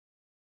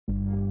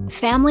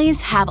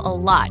Families have a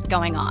lot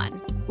going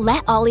on.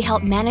 Let Ollie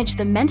help manage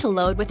the mental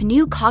load with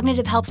new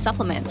cognitive help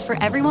supplements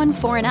for everyone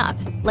 4 and up,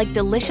 like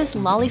delicious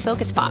Lolly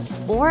Focus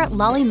Pops or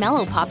Lolly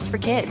Mellow Pops for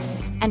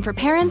kids. And for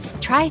parents,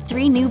 try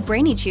 3 new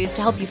Brainy Chews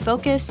to help you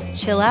focus,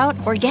 chill out,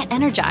 or get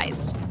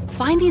energized.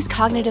 Find these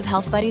cognitive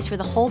health buddies for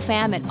the whole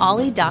fam at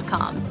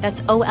ollie.com.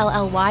 That's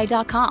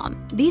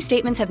OLLY.com. These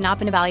statements have not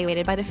been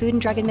evaluated by the Food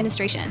and Drug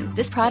Administration.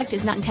 This product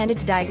is not intended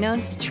to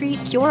diagnose,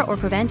 treat, cure, or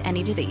prevent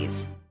any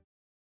disease.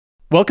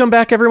 Welcome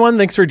back, everyone.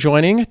 Thanks for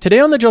joining.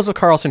 Today on The Joseph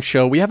Carlson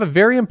Show, we have a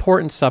very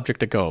important subject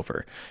to go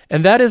over,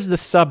 and that is the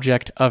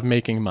subject of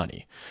making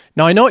money.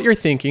 Now, I know what you're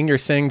thinking. You're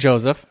saying,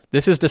 Joseph,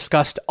 this is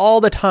discussed all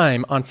the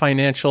time on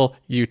financial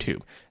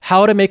YouTube.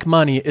 How to make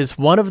money is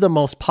one of the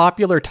most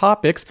popular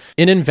topics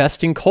in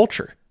investing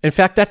culture. In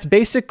fact, that's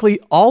basically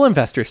all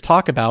investors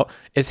talk about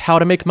is how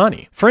to make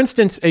money. For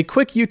instance, a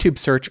quick YouTube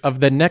search of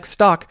the next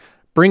stock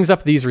brings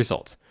up these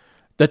results.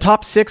 The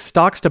top 6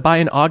 stocks to buy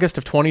in August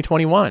of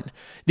 2021.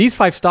 These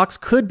 5 stocks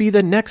could be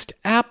the next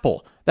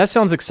Apple. That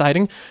sounds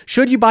exciting.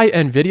 Should you buy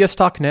Nvidia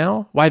stock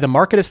now? Why the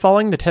market is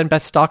falling, the 10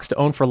 best stocks to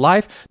own for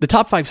life, the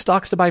top 5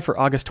 stocks to buy for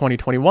August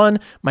 2021,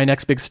 my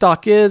next big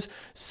stock is,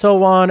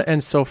 so on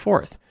and so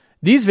forth.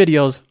 These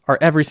videos are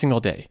every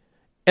single day.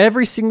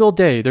 Every single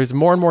day, there's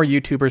more and more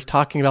YouTubers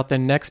talking about the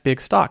next big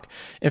stock.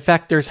 In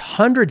fact, there's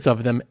hundreds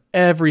of them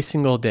every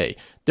single day.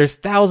 There's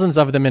thousands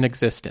of them in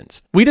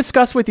existence. We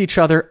discuss with each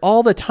other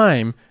all the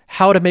time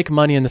how to make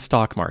money in the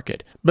stock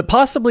market. But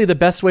possibly the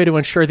best way to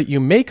ensure that you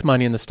make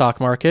money in the stock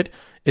market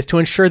is to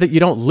ensure that you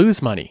don't lose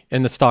money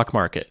in the stock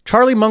market.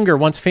 Charlie Munger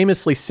once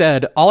famously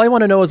said, "All I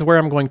want to know is where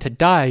I'm going to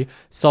die,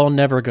 so I'll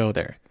never go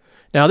there."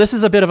 Now, this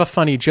is a bit of a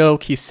funny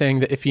joke. He's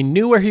saying that if he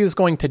knew where he was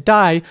going to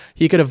die,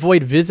 he could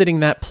avoid visiting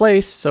that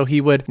place so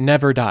he would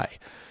never die.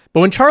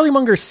 But when Charlie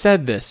Munger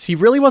said this, he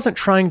really wasn't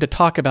trying to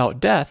talk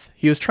about death.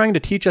 He was trying to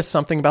teach us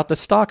something about the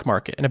stock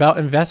market and about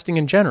investing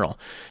in general.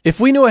 If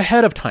we knew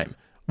ahead of time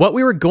what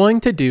we were going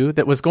to do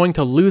that was going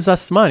to lose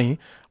us money,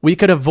 we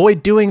could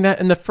avoid doing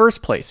that in the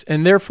first place,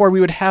 and therefore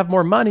we would have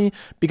more money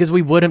because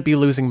we wouldn't be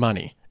losing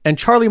money. And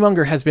Charlie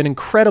Munger has been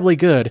incredibly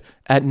good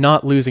at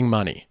not losing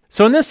money.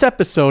 So in this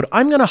episode,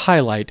 I'm going to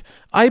highlight,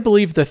 I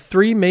believe, the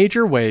 3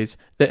 major ways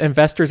that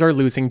investors are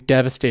losing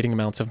devastating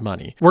amounts of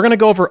money. We're going to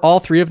go over all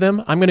 3 of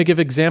them. I'm going to give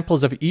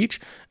examples of each,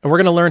 and we're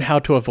going to learn how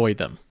to avoid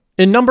them.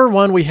 In number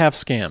 1, we have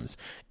scams.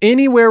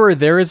 Anywhere where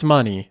there is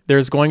money,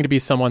 there's going to be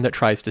someone that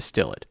tries to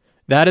steal it.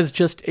 That is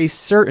just a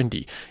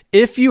certainty.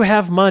 If you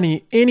have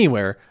money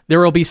anywhere,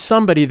 there will be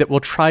somebody that will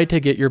try to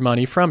get your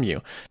money from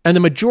you. And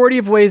the majority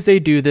of ways they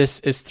do this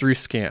is through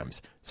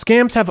scams.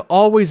 Scams have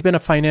always been a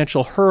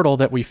financial hurdle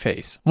that we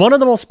face. One of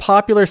the most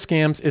popular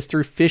scams is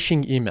through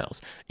phishing emails.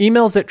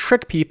 Emails that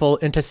trick people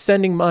into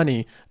sending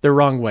money the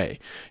wrong way.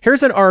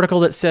 Here's an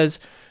article that says,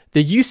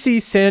 the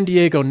UC San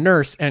Diego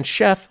nurse and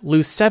chef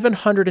lose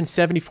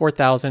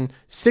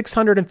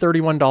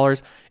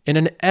 $774,631 in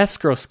an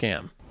escrow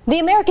scam. The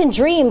American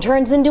dream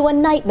turns into a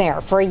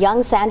nightmare for a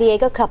young San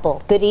Diego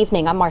couple. Good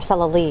evening, I'm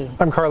Marcella Lee.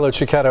 I'm Carlo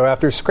Cicchetto.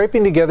 After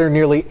scraping together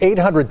nearly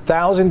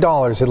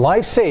 $800,000 in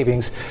life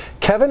savings,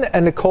 Kevin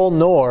and Nicole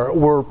Knorr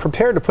were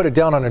prepared to put it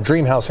down on a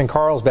dream house in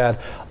Carlsbad,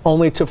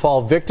 only to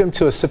fall victim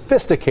to a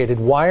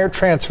sophisticated wire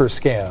transfer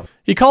scam.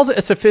 He calls it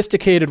a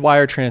sophisticated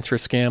wire transfer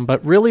scam,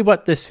 but really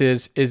what this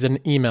is an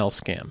email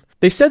scam.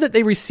 They said that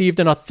they received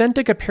an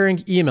authentic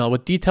appearing email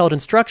with detailed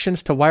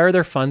instructions to wire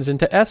their funds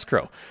into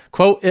escrow.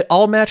 Quote, it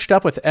all matched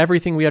up with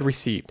everything we had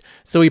received,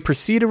 so we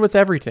proceeded with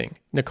everything,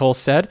 Nicole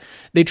said.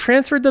 They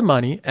transferred the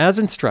money as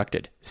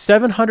instructed,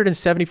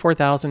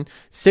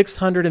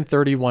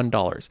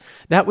 $774,631.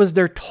 That was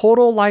their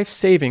total life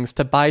savings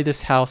to buy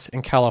this house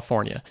in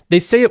California. They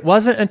say it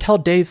wasn't until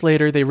days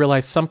later they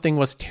realized something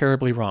was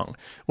terribly wrong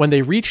when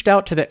they reached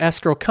out to the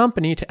escrow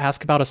company to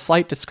ask about a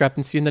slight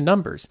discrepancy in the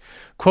numbers.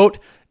 Quote,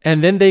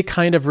 and then they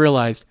kind of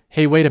realized,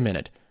 hey, wait a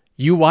minute,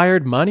 you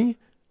wired money?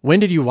 When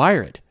did you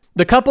wire it?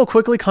 The couple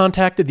quickly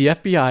contacted the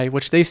FBI,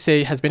 which they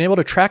say has been able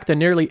to track the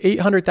nearly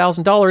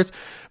 $800,000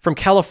 from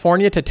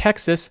California to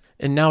Texas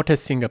and now to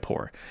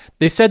Singapore.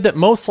 They said that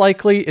most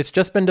likely it's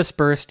just been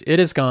dispersed, it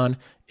is gone,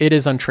 it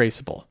is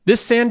untraceable.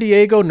 This San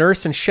Diego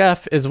nurse and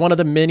chef is one of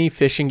the many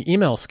phishing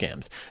email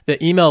scams.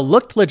 The email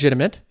looked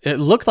legitimate. It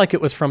looked like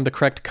it was from the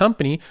correct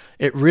company.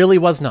 It really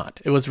was not.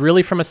 It was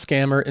really from a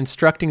scammer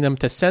instructing them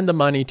to send the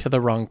money to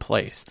the wrong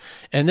place.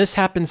 And this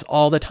happens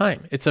all the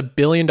time. It's a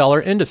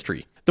billion-dollar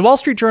industry. The Wall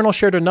Street Journal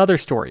shared another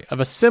story of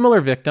a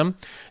similar victim.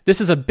 This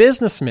is a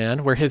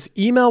businessman where his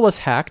email was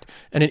hacked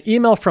and an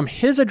email from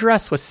his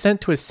address was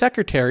sent to his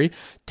secretary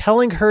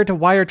telling her to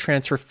wire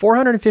transfer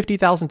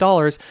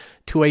 $450,000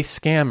 to a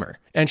scammer.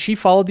 And she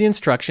followed the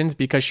instructions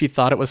because she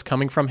thought it was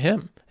coming from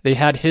him. They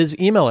had his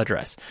email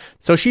address.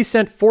 So she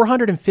sent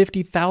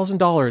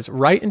 $450,000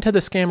 right into the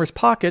scammer's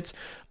pockets,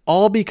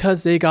 all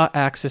because they got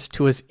access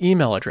to his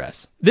email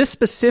address. This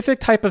specific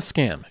type of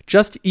scam,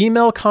 just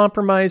email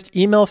compromised,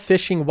 email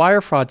phishing,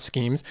 wire fraud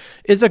schemes,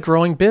 is a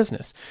growing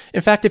business.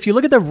 In fact, if you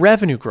look at the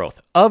revenue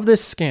growth of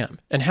this scam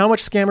and how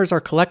much scammers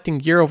are collecting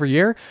year over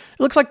year, it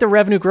looks like the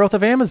revenue growth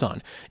of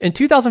Amazon. In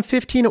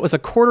 2015, it was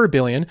 $250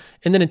 million,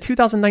 and then in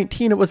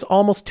 2019, it was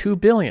almost $2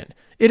 billion.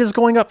 It is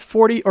going up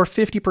 40 or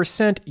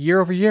 50% year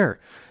over year.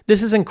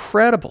 This is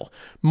incredible.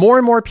 More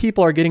and more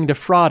people are getting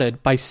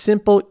defrauded by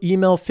simple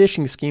email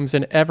phishing schemes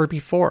than ever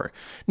before.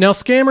 Now,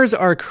 scammers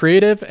are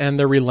creative and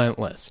they're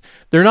relentless.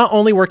 They're not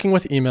only working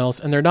with emails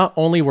and they're not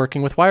only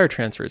working with wire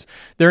transfers.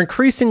 They're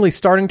increasingly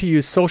starting to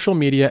use social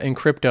media and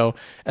crypto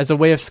as a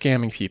way of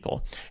scamming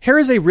people. Here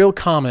is a real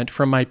comment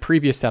from my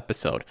previous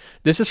episode.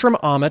 This is from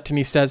Amit, and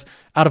he says,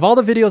 "Out of all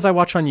the videos I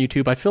watch on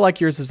YouTube, I feel like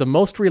yours is the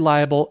most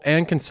reliable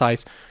and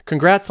concise.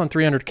 Congrats on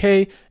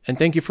 300K, and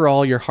thank you for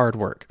all your hard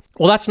work."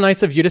 Well, that's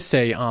nice of you to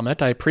say,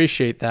 Amit. I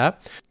appreciate that.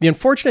 The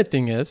unfortunate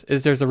thing is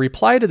there's a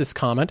reply to this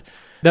comment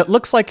that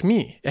looks like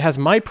me. It has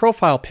my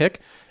profile pic,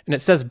 and it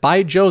says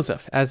by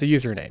Joseph as a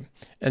username,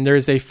 and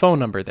there's a phone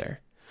number there.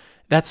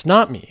 That's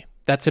not me.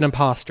 That's an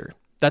imposter.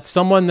 That's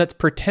someone that's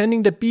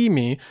pretending to be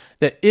me,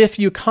 that if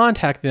you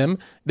contact them,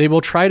 they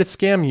will try to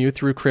scam you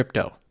through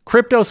crypto.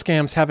 Crypto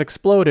scams have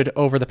exploded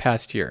over the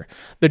past year.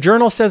 The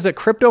Journal says that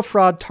crypto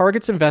fraud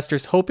targets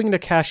investors hoping to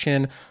cash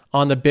in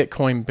on the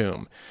Bitcoin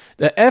boom.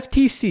 The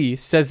FTC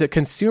says that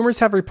consumers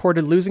have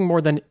reported losing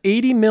more than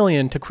 $80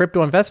 million to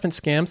crypto investment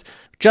scams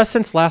just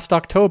since last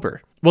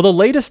October. Well, the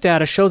latest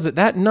data shows that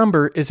that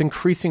number is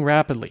increasing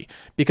rapidly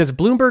because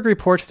Bloomberg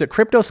reports that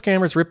crypto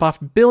scammers rip off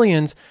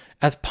billions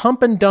as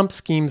pump and dump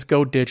schemes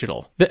go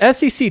digital. The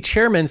SEC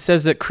chairman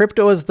says that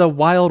crypto is the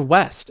Wild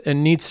West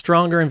and needs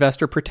stronger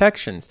investor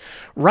protections.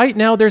 Right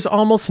now, there's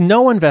almost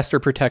no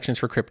investor protections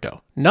for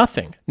crypto.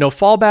 Nothing. No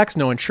fallbacks,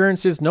 no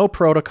insurances, no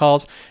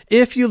protocols.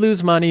 If you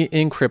lose money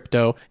in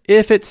crypto,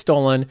 if it's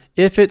stolen,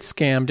 if it's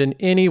scammed in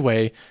any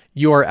way,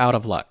 you are out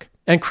of luck.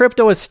 And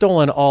crypto is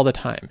stolen all the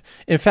time.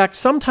 In fact,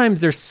 sometimes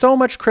there's so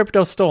much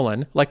crypto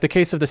stolen, like the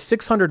case of the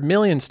 600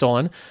 million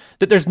stolen,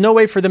 that there's no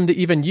way for them to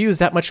even use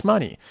that much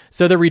money.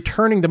 So they're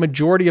returning the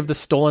majority of the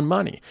stolen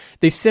money.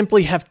 They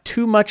simply have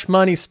too much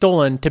money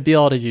stolen to be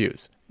able to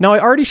use. Now, I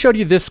already showed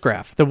you this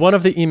graph, the one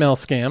of the email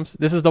scams.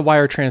 This is the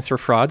wire transfer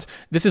frauds.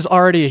 This is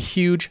already a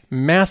huge,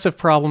 massive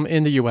problem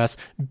in the US.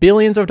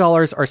 Billions of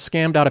dollars are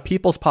scammed out of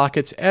people's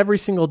pockets every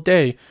single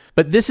day.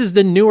 But this is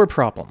the newer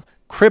problem.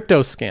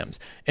 Crypto scams,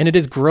 and it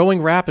is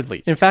growing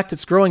rapidly. In fact,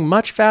 it's growing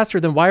much faster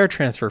than wire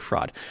transfer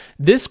fraud.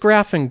 This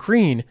graph in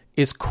green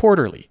is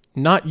quarterly,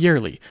 not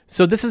yearly.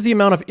 So this is the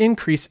amount of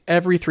increase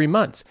every 3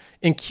 months.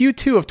 In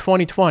Q2 of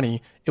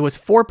 2020, it was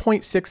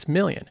 4.6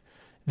 million.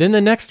 Then the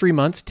next 3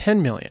 months,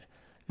 10 million.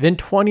 Then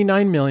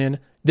 29 million,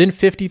 then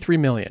 53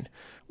 million.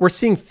 We're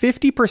seeing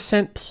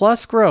 50%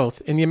 plus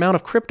growth in the amount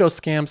of crypto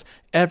scams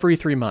every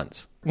 3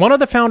 months. One of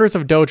the founders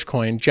of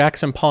Dogecoin,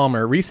 Jackson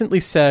Palmer,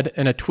 recently said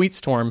in a tweet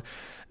storm,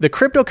 "The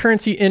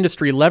cryptocurrency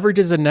industry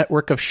leverages a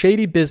network of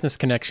shady business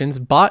connections,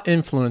 bot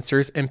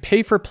influencers, and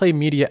pay-for-play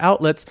media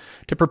outlets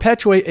to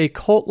perpetuate a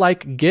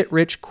cult-like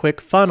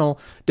get-rich-quick funnel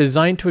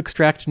designed to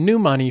extract new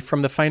money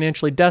from the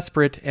financially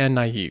desperate and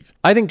naive."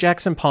 I think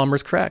Jackson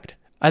Palmer's correct.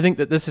 I think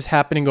that this is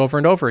happening over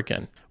and over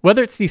again.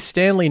 Whether it's the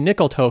Stanley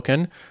Nickel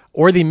token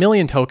or the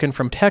Million token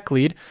from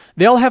TechLead,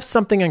 they all have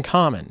something in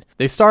common.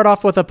 They start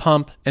off with a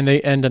pump and they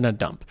end in a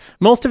dump.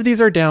 Most of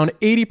these are down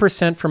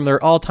 80% from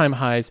their all-time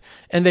highs,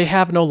 and they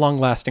have no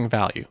long-lasting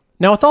value.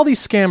 Now, with all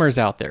these scammers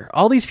out there,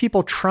 all these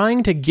people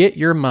trying to get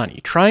your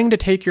money, trying to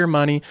take your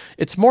money,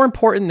 it's more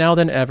important now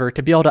than ever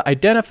to be able to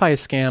identify a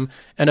scam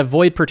and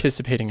avoid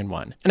participating in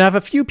one. And I have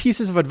a few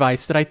pieces of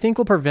advice that I think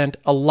will prevent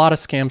a lot of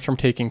scams from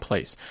taking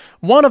place.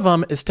 One of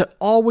them is to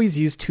always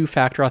use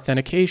two-factor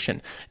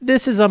authentication.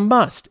 This is a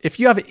must. If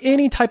you have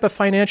any type of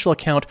financial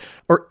account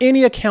or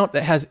any account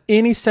that has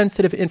any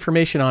sensitive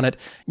information on it,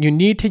 you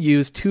need to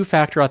use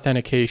two-factor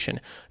authentication.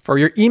 For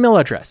your email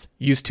address,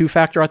 use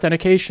two-factor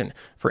authentication.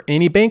 For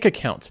any bank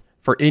accounts,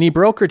 for any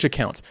brokerage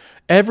accounts,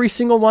 every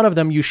single one of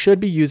them, you should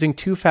be using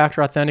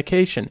two-factor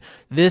authentication.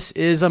 This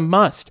is a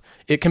must.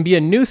 It can be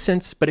a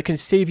nuisance, but it can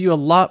save you a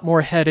lot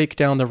more headache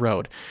down the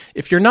road.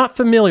 If you're not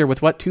familiar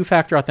with what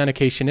two-factor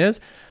authentication is,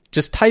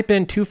 just type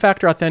in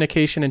two-factor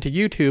authentication into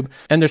YouTube,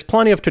 and there's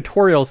plenty of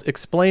tutorials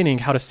explaining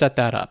how to set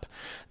that up.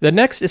 The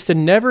next is to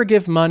never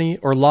give money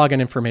or login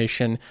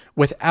information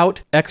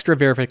without extra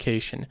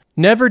verification.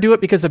 Never do it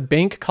because a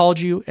bank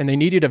called you and they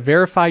need you to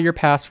verify your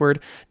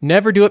password.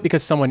 Never do it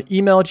because someone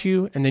emailed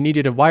you and they need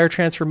you to wire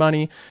transfer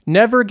money.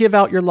 Never give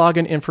out your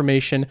login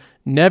information.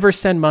 Never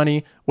send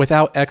money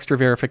without extra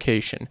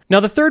verification. Now,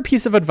 the third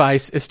piece of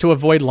advice is to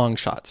avoid long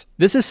shots.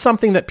 This is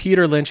something that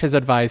Peter Lynch has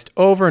advised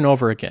over and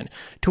over again.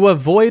 To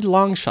avoid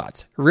long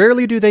shots.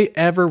 Rarely do they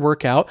ever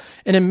work out,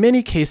 and in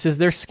many cases,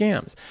 they're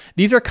scams.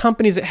 These are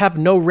companies that have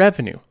no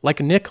revenue, like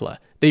Nikola.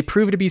 They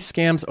prove to be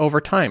scams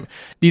over time.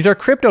 These are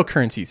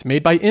cryptocurrencies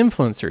made by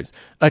influencers,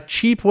 a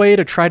cheap way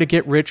to try to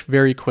get rich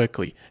very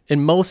quickly.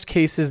 In most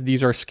cases,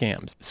 these are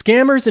scams.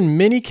 Scammers in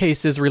many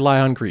cases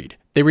rely on greed.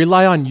 They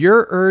rely on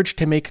your urge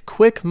to make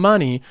quick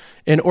money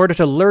in order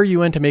to lure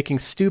you into making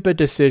stupid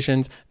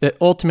decisions that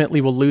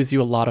ultimately will lose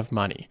you a lot of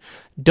money.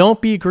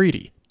 Don't be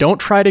greedy. Don't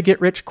try to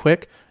get rich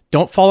quick.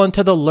 Don't fall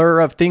into the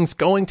lure of things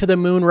going to the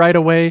moon right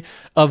away.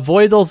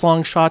 Avoid those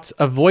long shots.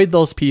 Avoid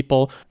those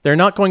people. They're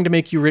not going to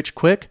make you rich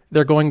quick.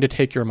 They're going to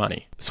take your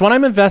money. So when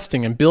I'm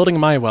investing and building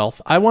my wealth,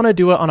 I want to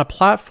do it on a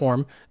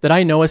platform that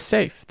I know is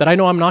safe, that I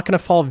know I'm not going to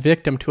fall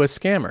victim to a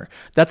scammer.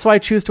 That's why I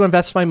choose to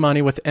invest my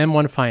money with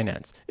M1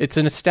 Finance. It's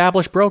an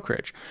established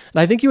brokerage. And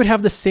I think you would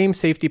have the same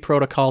safety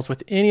protocols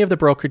with any of the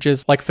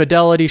brokerages like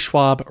Fidelity,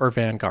 Schwab, or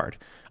Vanguard.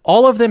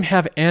 All of them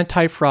have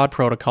anti-fraud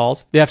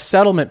protocols, they have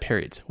settlement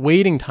periods,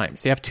 waiting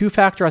times, they have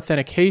two-factor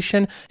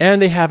authentication, and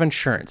they have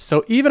insurance.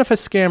 So even if a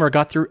scammer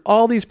got through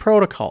all these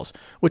protocols,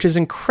 which is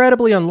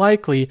incredibly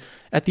unlikely,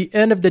 at the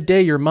end of the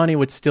day, your money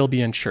would still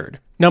be insured.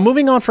 Now,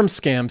 moving on from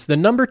scams, the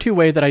number 2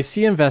 way that I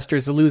see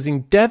investors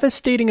losing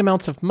devastating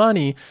amounts of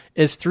money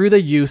is through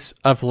the use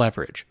of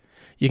leverage.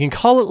 You can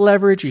call it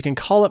leverage, you can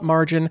call it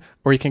margin,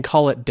 or you can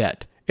call it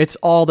debt. It's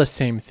all the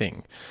same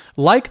thing.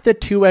 Like the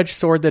two-edged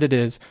sword that it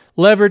is,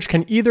 leverage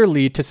can either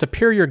lead to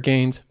superior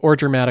gains or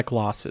dramatic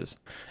losses.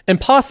 And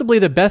possibly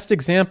the best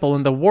example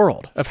in the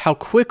world of how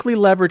quickly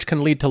leverage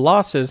can lead to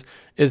losses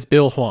is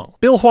Bill Hwang.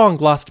 Bill Hwang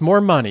lost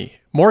more money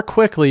more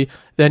quickly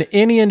than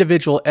any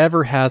individual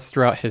ever has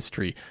throughout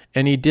history,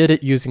 and he did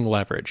it using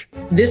leverage.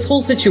 This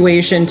whole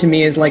situation to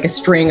me is like a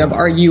string of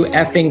 "are you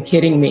effing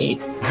kidding me?"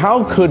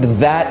 How could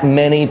that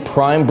many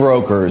prime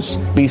brokers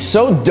be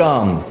so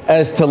dumb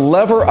as to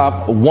lever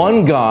up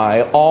one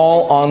guy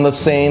all on the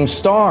same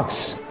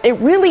stocks? It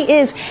really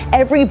is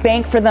every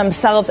bank for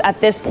themselves at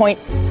this point.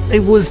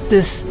 It was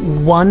this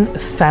one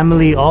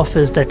family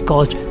office that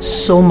caused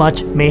so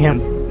much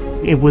mayhem.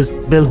 It was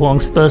Bill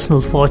Hwang's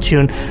personal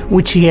fortune,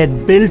 which he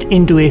had built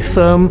into a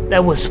firm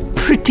that was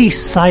pretty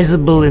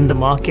sizable in the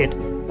market.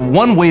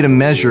 One way to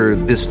measure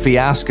this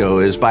fiasco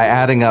is by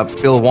adding up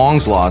Bill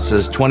Hwang's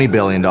losses, $20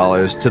 billion,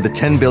 to the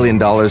 $10 billion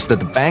that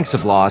the banks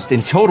have lost.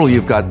 In total,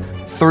 you've got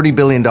 $30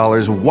 billion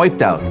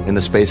wiped out in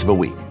the space of a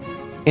week.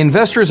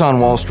 Investors on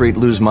Wall Street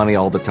lose money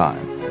all the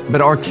time. But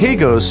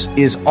Archegos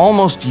is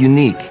almost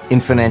unique in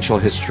financial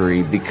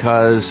history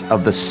because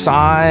of the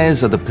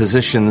size of the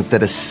positions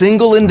that a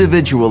single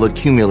individual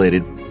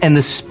accumulated and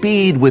the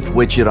speed with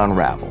which it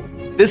unraveled.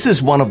 This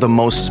is one of the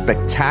most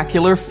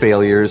spectacular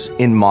failures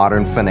in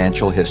modern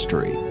financial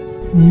history.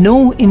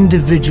 No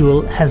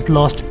individual has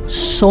lost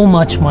so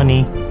much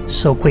money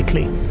so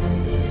quickly.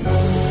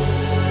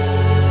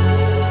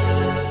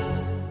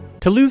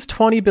 To lose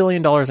 $20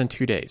 billion in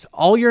 2 days,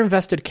 all your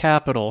invested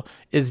capital,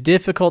 is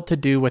difficult to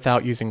do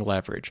without using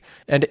leverage.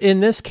 And in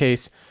this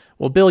case,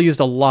 well, Bill used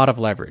a lot of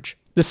leverage.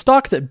 The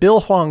stock that Bill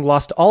Hwang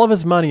lost all of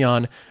his money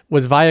on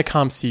was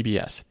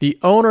ViacomCBS, the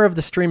owner of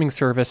the streaming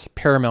service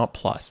Paramount+.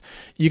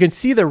 You can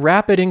see the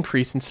rapid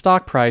increase in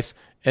stock price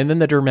and then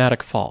the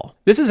dramatic fall.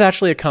 This is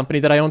actually a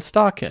company that I own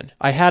stock in.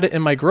 I had it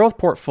in my growth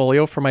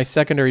portfolio for my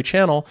secondary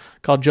channel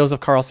called Joseph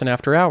Carlson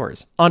After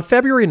Hours. On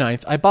February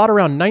 9th, I bought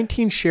around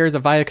 19 shares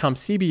of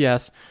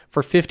ViacomCBS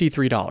for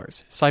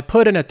 $53. So I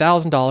put in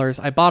 $1,000,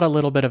 I bought a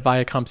little bit of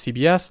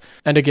ViacomCBS,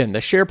 and again,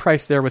 the share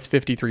price there was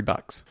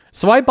 $53.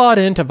 So I bought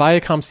into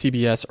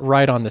ViacomCBS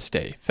right on this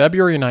day,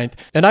 February 9th,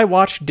 and I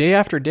watched day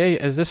after day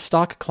as this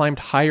stock climbed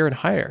higher and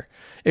higher.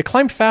 It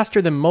climbed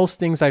faster than most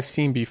things I've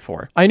seen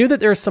before. I knew that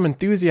there was some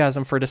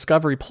enthusiasm for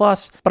Discovery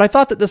Plus, but I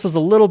thought that this was a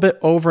little bit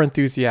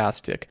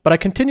over-enthusiastic. But I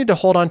continued to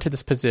hold on to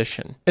this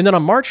position. And then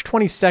on March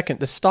 22nd,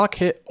 the stock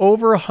hit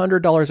over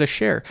 $100 a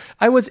share.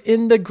 I was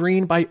in the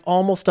green by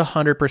almost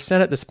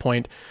 100% at this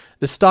point.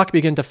 The stock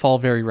began to fall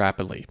very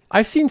rapidly.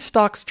 I've seen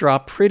stocks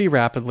drop pretty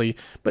rapidly,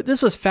 but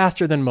this was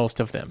faster than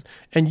most of them.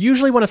 And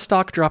usually when a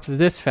stock drops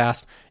this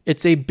fast,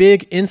 it's a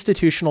big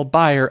institutional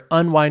buyer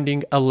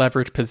unwinding a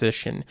leveraged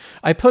position.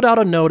 I put out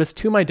a notice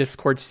to my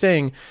Discord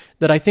saying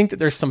that I think that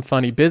there's some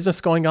funny business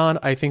going on.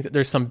 I think that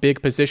there's some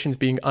big positions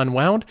being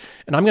unwound,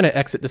 and I'm going to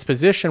exit this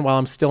position while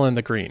I'm still in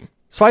the green.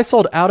 So I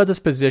sold out of this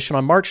position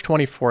on March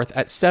 24th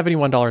at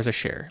 $71 a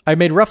share. I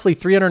made roughly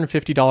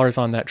 $350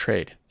 on that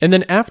trade. And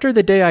then after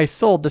the day I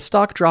sold, the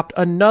stock dropped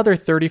another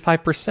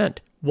 35%.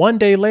 One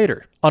day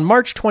later, on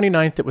March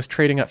 29th, it was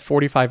trading at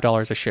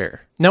 $45 a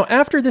share. Now,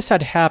 after this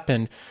had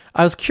happened,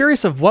 I was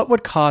curious of what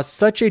would cause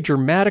such a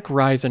dramatic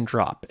rise and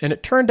drop. And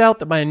it turned out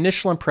that my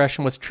initial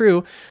impression was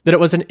true, that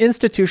it was an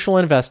institutional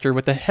investor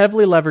with a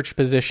heavily leveraged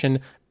position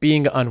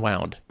being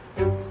unwound.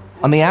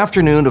 On the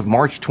afternoon of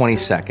March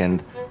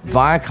 22nd,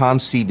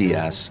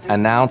 ViacomCBS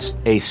announced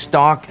a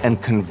stock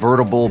and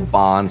convertible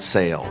bond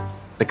sale.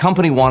 The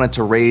company wanted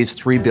to raise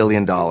 $3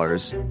 billion.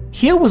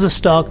 Here was a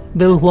stock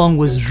Bill Hwang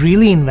was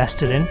really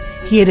invested in.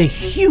 He had a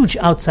huge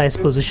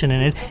outsized position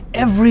in it.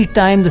 Every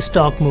time the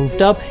stock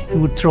moved up, he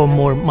would throw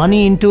more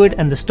money into it,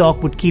 and the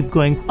stock would keep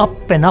going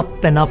up and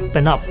up and up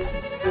and up.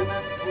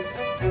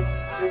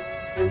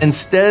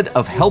 Instead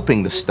of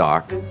helping the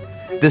stock,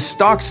 this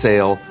stock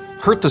sale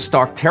hurt the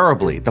stock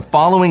terribly. The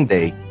following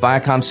day,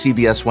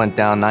 ViacomCBS went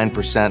down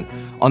 9%.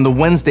 On the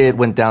Wednesday, it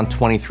went down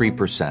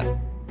 23%.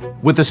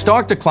 With the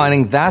stock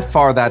declining that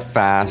far that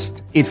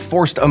fast, it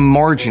forced a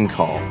margin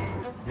call.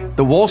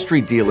 The Wall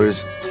Street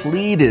dealers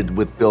pleaded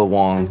with Bill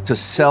Hwang to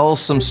sell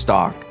some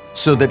stock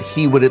so that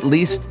he would at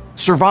least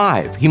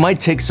survive. He might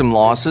take some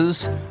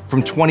losses.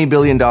 From $20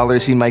 billion,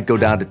 he might go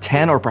down to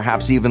 10 or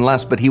perhaps even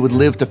less, but he would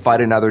live to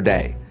fight another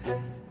day.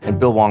 And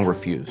Bill Hwang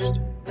refused.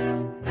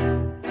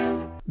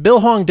 Bill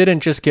Hwang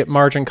didn't just get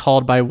margin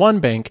called by one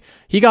bank,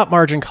 he got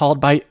margin called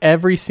by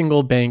every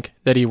single bank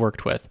that he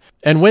worked with.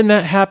 And when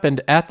that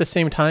happened at the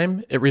same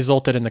time, it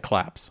resulted in the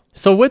collapse.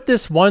 So with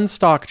this one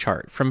stock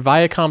chart from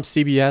Viacom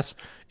CBS,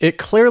 it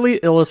clearly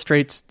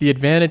illustrates the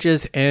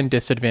advantages and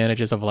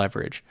disadvantages of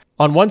leverage.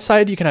 On one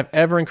side, you can have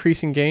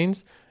ever-increasing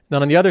gains,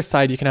 then on the other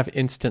side, you can have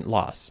instant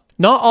loss.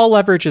 Not all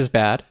leverage is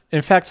bad.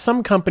 In fact,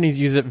 some companies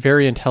use it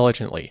very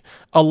intelligently.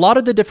 A lot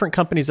of the different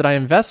companies that I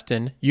invest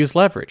in use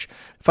leverage.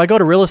 If I go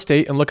to real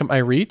estate and look at my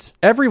REITs,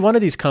 every one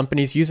of these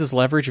companies uses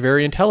leverage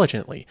very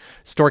intelligently.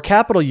 Store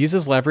Capital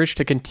uses leverage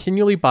to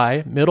continually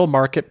buy middle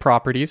market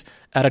properties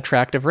at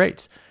attractive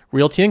rates.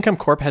 Realty Income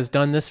Corp has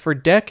done this for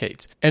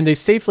decades, and they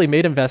safely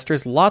made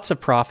investors lots of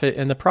profit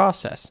in the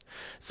process.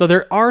 So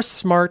there are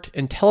smart,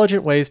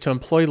 intelligent ways to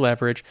employ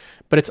leverage,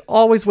 but it's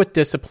always with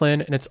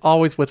discipline and it's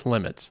always with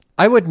limits.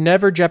 I would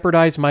never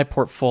jeopardize my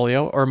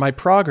portfolio or my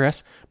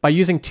progress by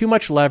using too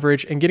much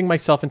leverage and getting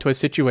myself into a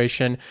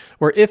situation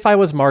where if I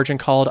was margin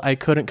called, I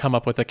couldn't come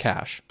up with the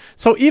cash.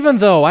 So even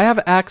though I have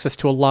access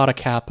to a lot of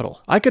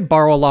capital, I could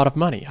borrow a lot of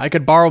money. I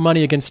could borrow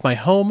money against my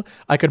home.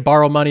 I could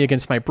borrow money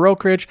against my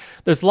brokerage.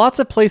 There's lots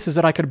of places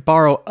that I could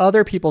borrow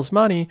other people's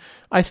money.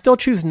 I still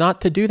choose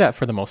not to do that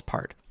for the most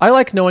part. I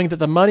like knowing that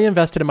the money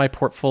invested in my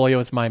portfolio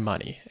is my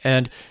money.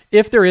 And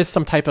if there is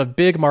some type of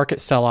big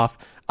market sell-off,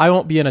 I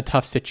won't be in a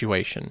tough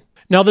situation.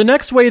 Now, the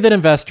next way that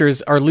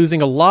investors are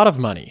losing a lot of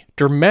money,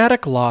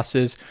 dramatic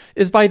losses,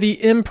 is by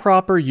the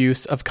improper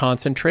use of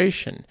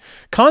concentration.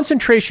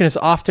 Concentration is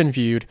often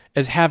viewed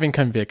as having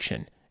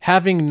conviction,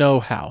 having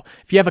know-how.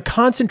 If you have a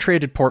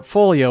concentrated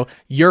portfolio,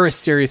 you're a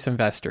serious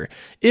investor.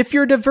 If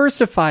you're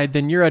diversified,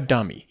 then you're a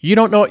dummy. You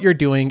don't know what you're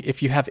doing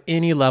if you have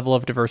any level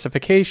of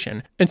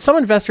diversification. And some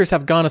investors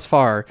have gone as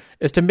far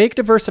as to make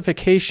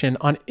diversification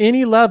on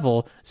any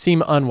level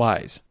seem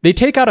unwise. They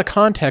take out of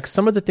context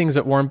some of the things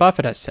that Warren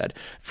Buffett has said.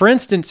 For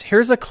instance,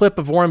 here's a clip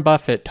of Warren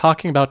Buffett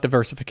talking about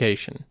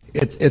diversification.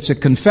 It's a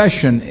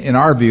confession, in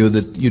our view,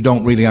 that you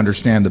don't really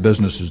understand the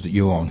businesses that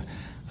you own.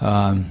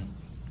 On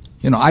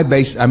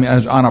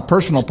a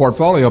personal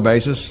portfolio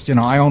basis,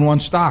 I own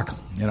one stock,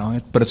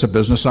 but it's a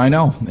business I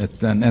know,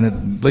 and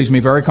it leaves me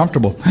very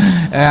comfortable.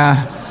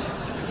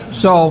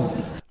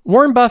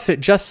 Warren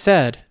Buffett just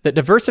said that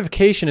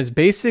diversification is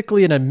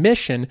basically an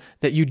admission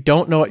that you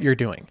don't know what you're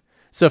doing.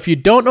 So if you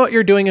don't know what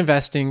you're doing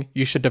investing,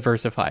 you should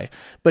diversify.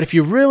 But if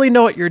you really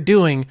know what you're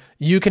doing,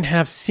 you can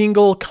have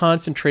single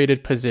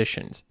concentrated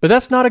positions. But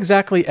that's not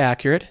exactly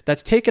accurate.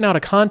 That's taken out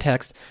of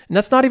context, and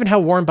that's not even how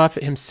Warren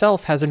Buffett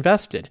himself has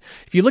invested.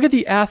 If you look at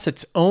the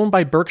assets owned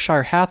by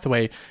Berkshire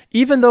Hathaway,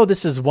 even though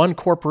this is one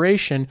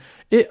corporation,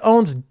 it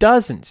owns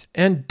dozens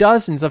and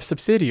dozens of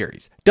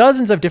subsidiaries,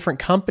 dozens of different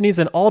companies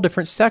in all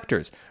different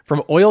sectors,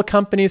 from oil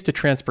companies to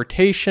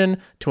transportation,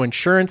 to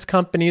insurance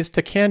companies,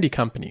 to candy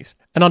companies.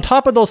 And on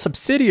top of those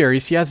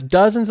subsidiaries, he has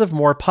dozens of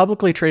more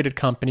publicly traded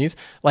companies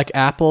like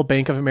Apple,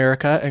 Bank of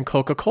America, and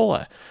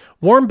Coca-Cola.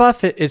 Warren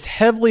Buffett is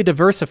heavily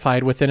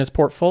diversified within his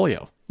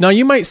portfolio. Now,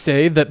 you might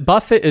say that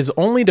Buffett is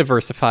only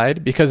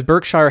diversified because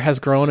Berkshire has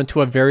grown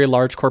into a very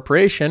large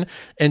corporation,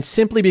 and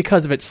simply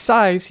because of its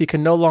size, he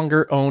can no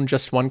longer own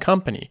just one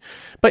company.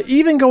 But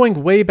even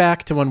going way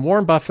back to when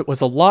Warren Buffett was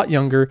a lot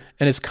younger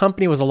and his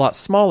company was a lot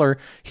smaller,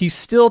 he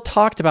still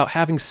talked about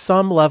having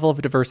some level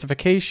of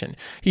diversification.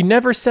 He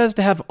never says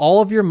to have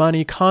all of your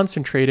money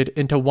concentrated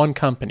into one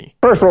company.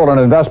 First rule in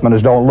investment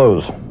is don't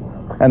lose.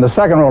 And the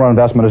second rule in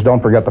investment is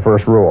don't forget the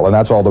first rule, and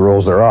that's all the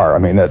rules there are. I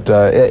mean,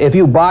 if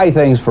you buy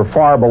things for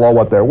far below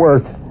what they're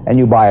worth and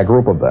you buy a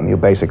group of them, you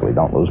basically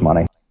don't lose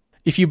money.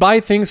 If you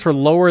buy things for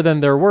lower than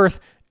they're worth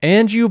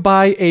and you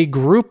buy a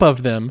group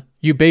of them,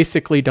 you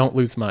basically don't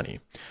lose money.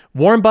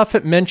 Warren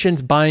Buffett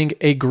mentions buying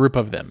a group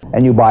of them.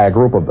 And you buy a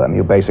group of them,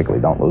 you basically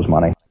don't lose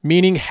money.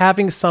 Meaning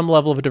having some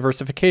level of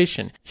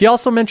diversification. He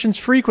also mentions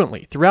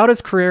frequently throughout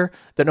his career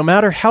that no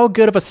matter how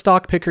good of a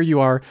stock picker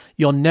you are,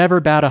 you'll never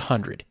bat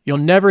 100. You'll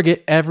never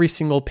get every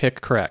single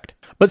pick correct.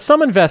 But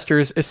some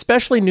investors,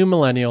 especially new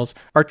millennials,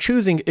 are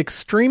choosing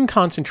extreme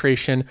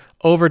concentration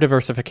over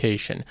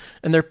diversification,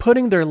 and they're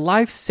putting their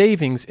life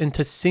savings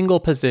into single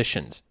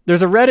positions.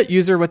 There's a Reddit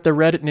user with the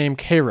Reddit name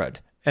Krud.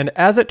 And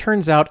as it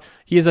turns out,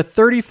 he is a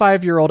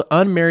 35-year-old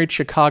unmarried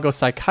Chicago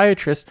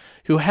psychiatrist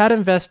who had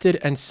invested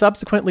and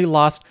subsequently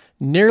lost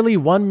nearly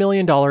 $1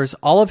 million,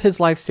 all of his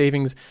life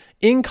savings,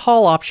 in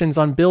call options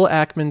on Bill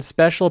Ackman's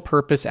special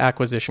purpose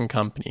acquisition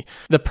company,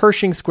 the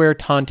Pershing Square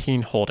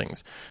Tontine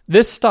Holdings.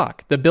 This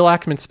stock, the Bill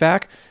Ackman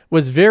SPAC,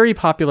 was very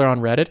popular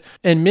on Reddit,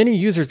 and many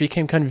users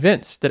became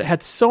convinced that it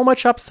had so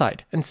much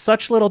upside and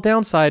such little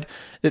downside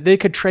that they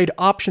could trade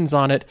options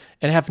on it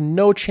and have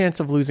no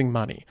chance of losing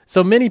money.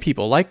 So many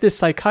people, like this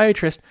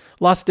psychiatrist,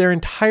 lost their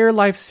entire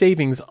life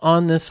savings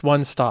on this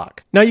one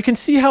stock. Now you can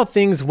see how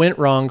things went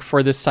wrong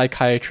for this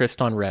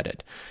psychiatrist on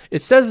Reddit. It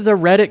says the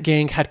Reddit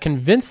gang had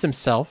convinced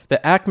himself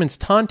that Ackman's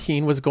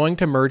Tontine was going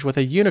to merge with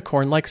a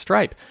unicorn like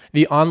Stripe,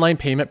 the online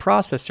payment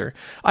processor.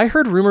 I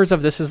heard rumors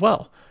of this as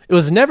well. It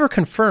was never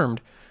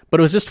confirmed, but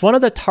it was just one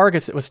of the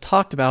targets that was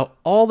talked about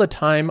all the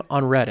time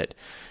on Reddit.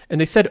 And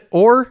they said,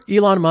 or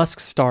Elon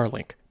Musk's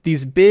Starlink,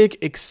 these big,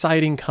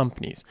 exciting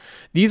companies.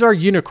 These are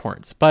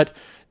unicorns, but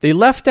they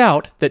left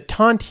out that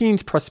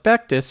Tontine's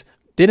prospectus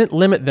didn't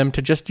limit them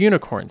to just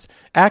unicorns.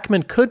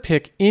 Ackman could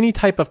pick any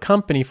type of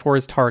company for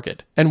his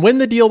target. And when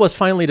the deal was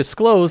finally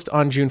disclosed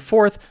on June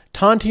 4th,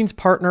 Tontine's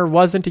partner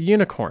wasn't a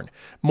unicorn.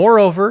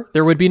 Moreover,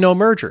 there would be no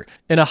merger.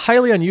 In a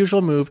highly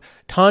unusual move,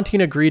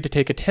 Tontine agreed to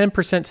take a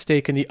 10%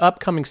 stake in the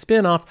upcoming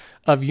spin-off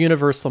of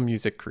Universal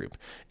Music Group.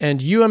 And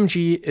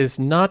UMG is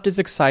not as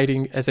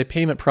exciting as a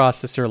payment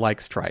processor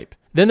like Stripe.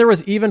 Then there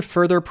was even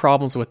further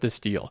problems with this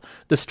deal.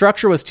 The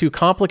structure was too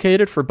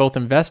complicated for both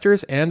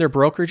investors and their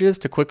brokerages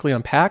to quickly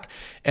unpack,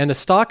 and the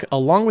stock,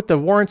 along with the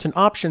warrants and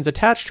options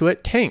attached to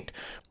it, tanked.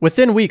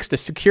 Within weeks, the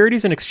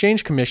Securities and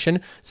Exchange Commission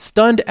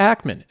stunned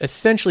Ackman,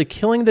 essentially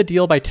killing the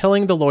deal by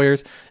telling the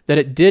lawyers that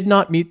it did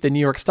not meet the New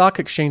York Stock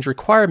Exchange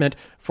requirement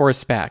for a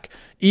SPAC,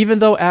 even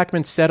though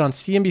Ackman said on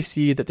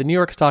CNBC that the New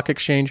York Stock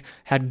Exchange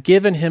had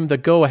given him the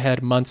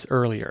go-ahead months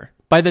earlier.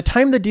 By the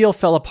time the deal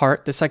fell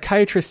apart, the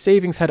psychiatrist's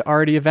savings had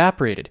already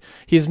evaporated.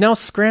 He is now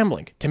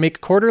scrambling to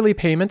make quarterly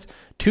payments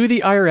to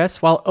the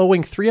IRS while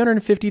owing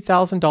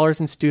 $350,000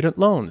 in student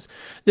loans.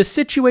 The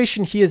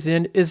situation he is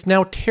in is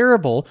now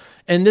terrible,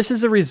 and this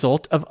is a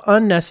result of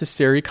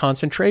unnecessary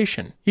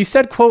concentration. He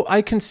said, quote,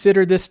 "I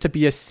consider this to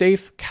be a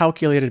safe,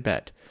 calculated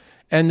bet."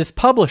 And this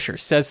publisher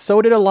says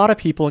so did a lot of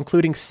people,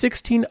 including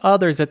 16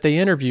 others that they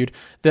interviewed,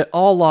 that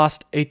all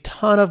lost a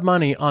ton of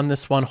money on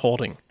this one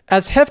holding.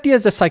 As hefty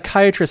as the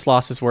psychiatrist's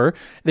losses were,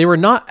 they were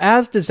not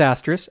as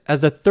disastrous as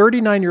the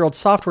 39-year-old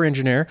software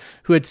engineer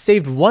who had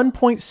saved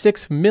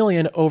 $1.6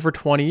 million over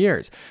 20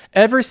 years,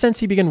 ever since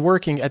he began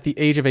working at the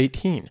age of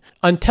 18.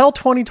 Until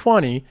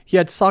 2020, he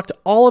had socked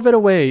all of it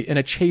away in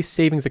a Chase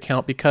savings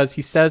account because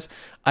he says,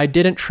 "I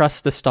didn't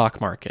trust the stock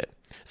market."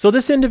 So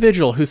this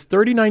individual, who's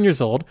 39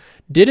 years old,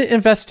 didn't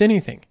invest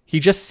anything.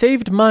 He just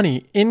saved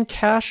money in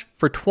cash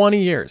for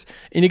 20 years,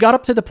 and he got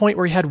up to the point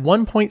where he had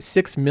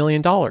 $1.6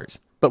 million.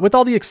 But with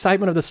all the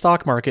excitement of the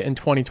stock market in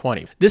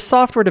 2020, this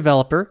software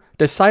developer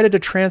decided to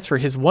transfer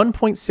his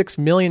 $1.6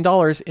 million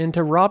into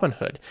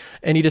Robinhood,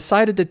 and he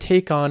decided to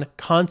take on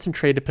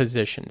concentrated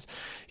positions.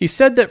 He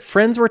said that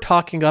friends were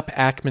talking up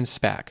Ackman's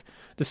SPAC.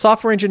 The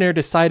software engineer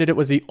decided it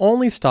was the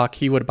only stock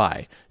he would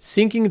buy,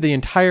 sinking the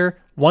entire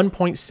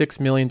 $1.6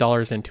 million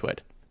into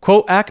it.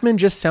 Quote, "Ackman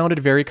just sounded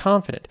very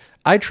confident.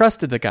 I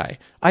trusted the guy.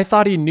 I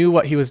thought he knew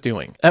what he was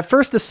doing." At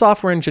first, the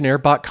software engineer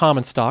bought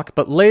common stock,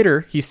 but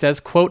later, he says,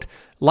 quote,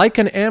 "Like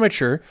an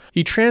amateur,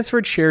 he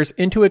transferred shares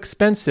into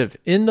expensive,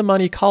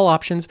 in-the-money call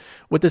options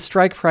with a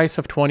strike price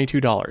of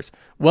 $22,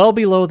 well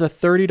below the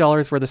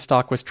 $30 where the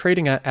stock was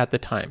trading at the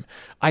time.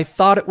 I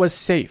thought it was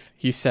safe,"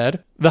 he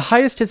said. The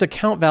highest his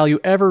account value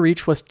ever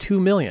reached was $2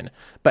 million,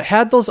 but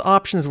had those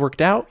options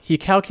worked out, he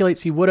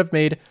calculates he would have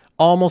made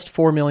almost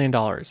 $4 million.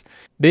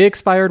 They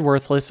expired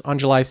worthless on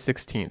July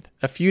 16th,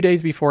 a few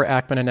days before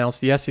Ackman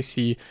announced the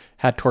SEC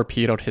had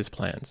torpedoed his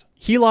plans.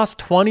 He lost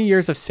 20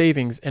 years of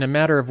savings in a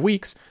matter of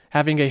weeks,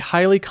 having a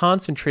highly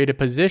concentrated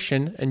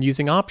position and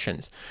using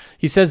options.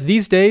 He says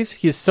these days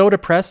he is so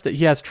depressed that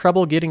he has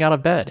trouble getting out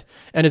of bed,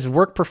 and his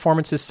work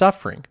performance is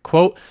suffering.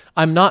 Quote,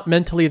 "I'm not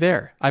mentally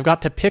there. I've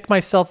got to pick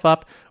myself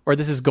up, or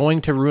this is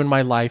going to ruin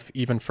my life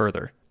even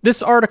further."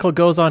 This article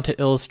goes on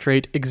to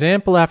illustrate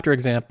example after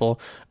example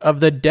of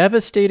the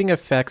devastating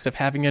effects of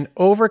having an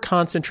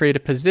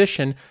over-concentrated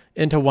position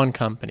into one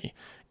company.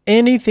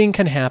 Anything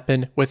can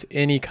happen with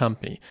any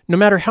company. No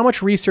matter how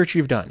much research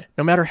you've done,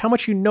 no matter how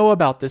much you know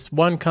about this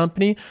one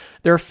company,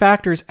 there are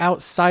factors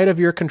outside of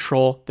your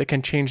control that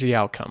can change the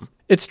outcome.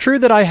 It's true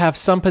that I have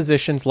some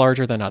positions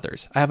larger than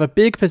others. I have a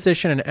big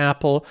position in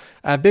Apple,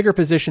 I have bigger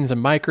positions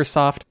in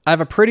Microsoft, I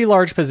have a pretty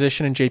large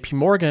position in JP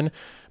Morgan,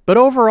 but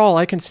overall,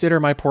 I consider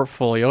my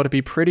portfolio to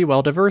be pretty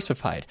well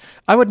diversified.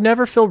 I would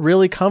never feel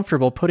really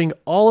comfortable putting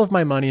all of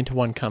my money into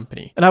one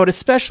company, and I would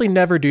especially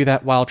never do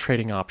that while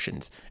trading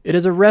options. It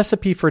is a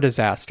recipe for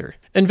disaster.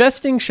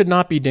 Investing should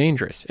not be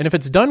dangerous, and if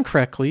it's done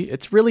correctly,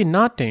 it's really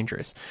not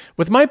dangerous.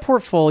 With my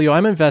portfolio,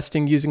 I'm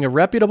investing using a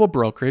reputable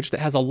brokerage that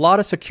has a lot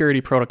of security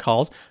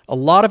protocols, a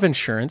lot of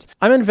insurance.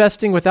 I'm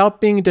investing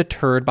without being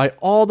deterred by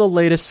all the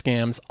latest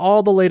scams,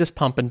 all the latest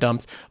pump and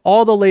dumps,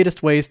 all the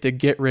latest ways to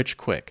get rich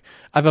quick.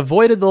 I've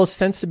avoided those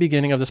since the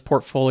beginning of this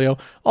portfolio.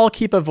 I'll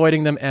keep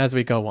avoiding them as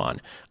we go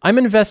on. I'm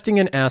investing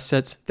in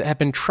assets that have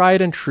been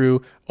tried and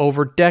true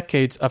over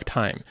decades of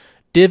time.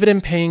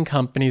 dividend-paying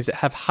companies that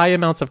have high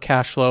amounts of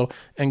cash flow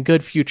and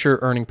good future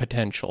earning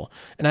potential.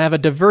 And I have a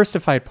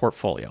diversified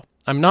portfolio.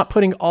 I'm not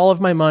putting all of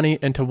my money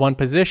into one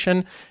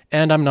position,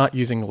 and I'm not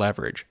using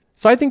leverage.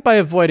 So I think by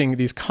avoiding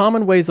these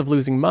common ways of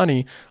losing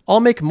money,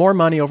 I'll make more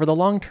money over the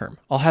long term.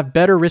 I'll have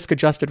better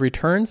risk-adjusted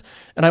returns,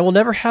 and I will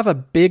never have a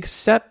big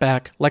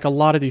setback like a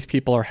lot of these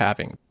people are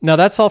having. Now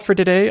that's all for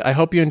today. I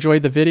hope you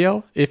enjoyed the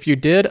video. If you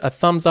did, a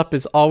thumbs up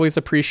is always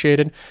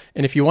appreciated.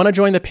 And if you want to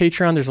join the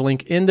Patreon, there's a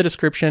link in the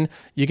description.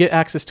 You get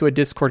access to a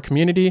Discord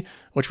community,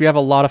 which we have a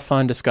lot of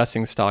fun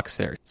discussing stocks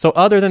there. So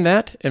other than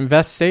that,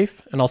 invest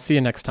safe, and I'll see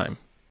you next time.